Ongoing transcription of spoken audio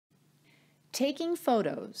Taking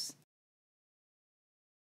photos.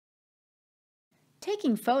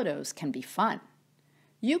 Taking photos can be fun.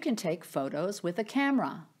 You can take photos with a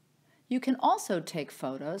camera. You can also take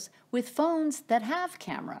photos with phones that have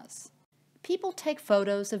cameras. People take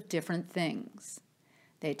photos of different things.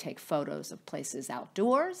 They take photos of places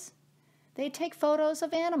outdoors. They take photos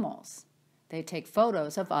of animals. They take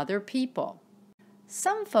photos of other people.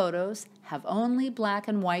 Some photos have only black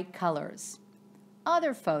and white colors.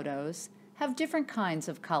 Other photos have different kinds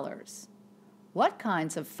of colors. What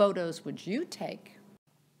kinds of photos would you take?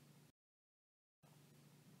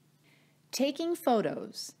 Taking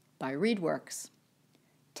Photos by Readworks.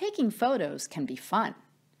 Taking photos can be fun.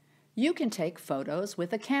 You can take photos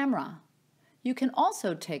with a camera. You can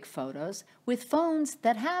also take photos with phones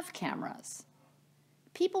that have cameras.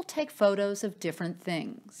 People take photos of different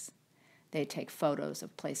things. They take photos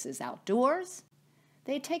of places outdoors.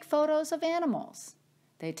 They take photos of animals.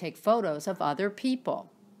 They take photos of other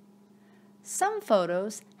people. Some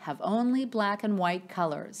photos have only black and white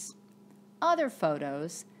colors. Other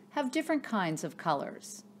photos have different kinds of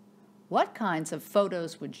colors. What kinds of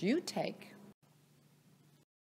photos would you take?